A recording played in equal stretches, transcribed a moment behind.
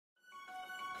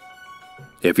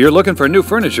If you're looking for new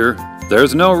furniture,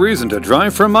 there's no reason to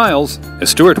drive for miles.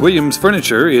 Stewart Williams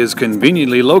Furniture is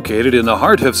conveniently located in the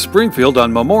heart of Springfield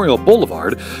on Memorial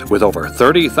Boulevard with over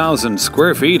 30,000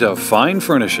 square feet of fine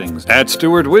furnishings. At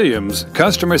Stewart Williams,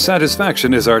 customer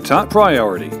satisfaction is our top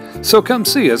priority, so come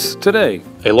see us today.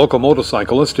 A local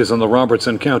motorcyclist is in the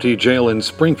Robertson County Jail in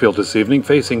Springfield this evening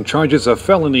facing charges of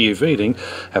felony evading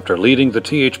after leading the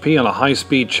THP on a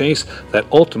high-speed chase that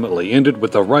ultimately ended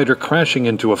with the rider crashing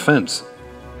into a fence.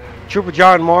 Trooper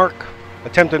John Mark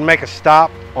attempted to make a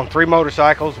stop on 3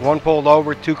 motorcycles. 1 pulled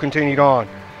over, 2 continued on.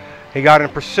 He got in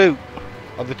pursuit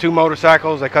of the 2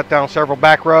 motorcycles. They cut down several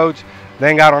back roads,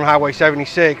 then got on Highway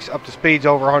 76 up to speeds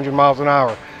over 100 miles an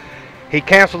hour. He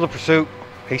canceled the pursuit.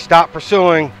 He stopped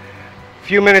pursuing. A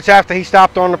few minutes after he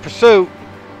stopped on the pursuit,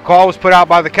 call was put out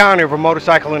by the county of a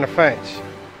motorcycle in a fence.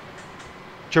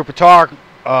 Trooper Tar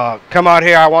come out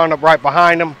here. I wound up right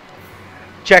behind him.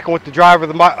 Checking with the driver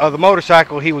of the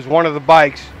motorcycle, he was one of the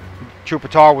bikes Trooper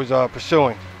Tar was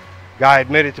pursuing. Guy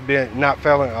admitted to being not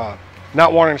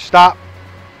wanting to stop.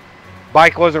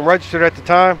 Bike wasn't registered at the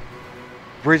time.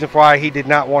 The reason why he did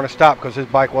not want to stop because his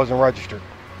bike wasn't registered.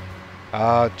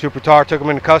 Trooper Tar took him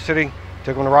into custody,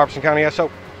 took him to Robertson County SO.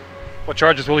 What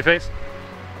charges will he face?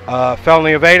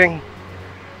 Felony evading,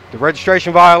 the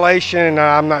registration violation, and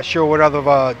I'm not sure what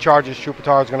other charges Trooper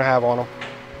Tar is going to have on him.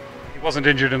 He wasn't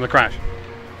injured in the crash?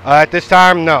 At this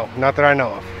time, no, not that I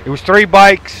know of. It was 3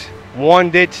 bikes, 1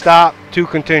 did stop, 2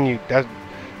 continued.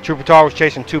 Trooper Tar was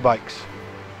chasing 2 bikes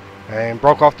and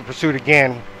broke off the pursuit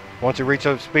again once it reached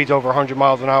speeds over 100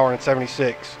 miles an hour and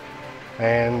 76.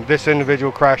 And this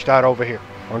individual crashed out over here.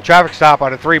 On traffic stop,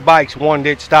 out of 3 bikes, 1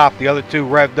 did stop, the other 2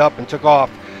 revved up and took off.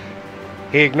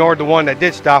 He ignored the 1 that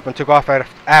did stop and took off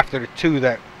after the 2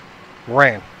 that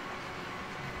ran.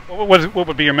 What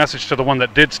would be your message to the one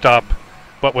that did stop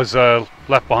but was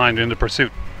left behind in the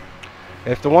pursuit?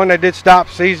 If the one that did stop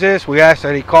sees this, we ask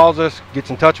that he calls us,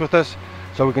 gets in touch with us,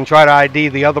 so we can try to ID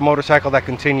the other motorcycle that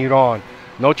continued on.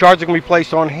 No charge can be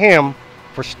placed on him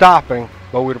for stopping,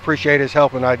 but we'd appreciate his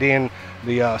help in IDing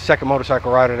the second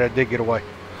motorcycle rider that did get away.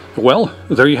 Well,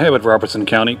 there you have it, Robertson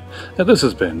County. This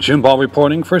has been Jim Ball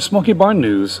reporting for Smoky Barn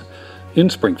News in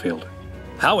Springfield.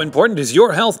 How important is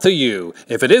your health to you?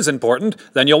 If it is important,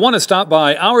 then you'll want to stop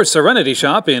by our Serenity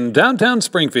Shop in downtown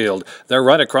Springfield. They're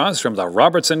right across from the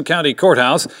Robertson County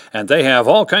Courthouse, and they have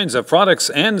all kinds of products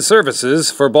and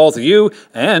services for both you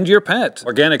and your pet.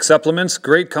 Organic supplements,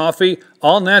 great coffee,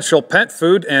 all-natural pet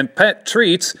food and pet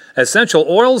treats, essential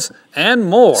oils, and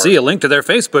more. See a link to their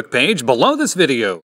Facebook page below this video.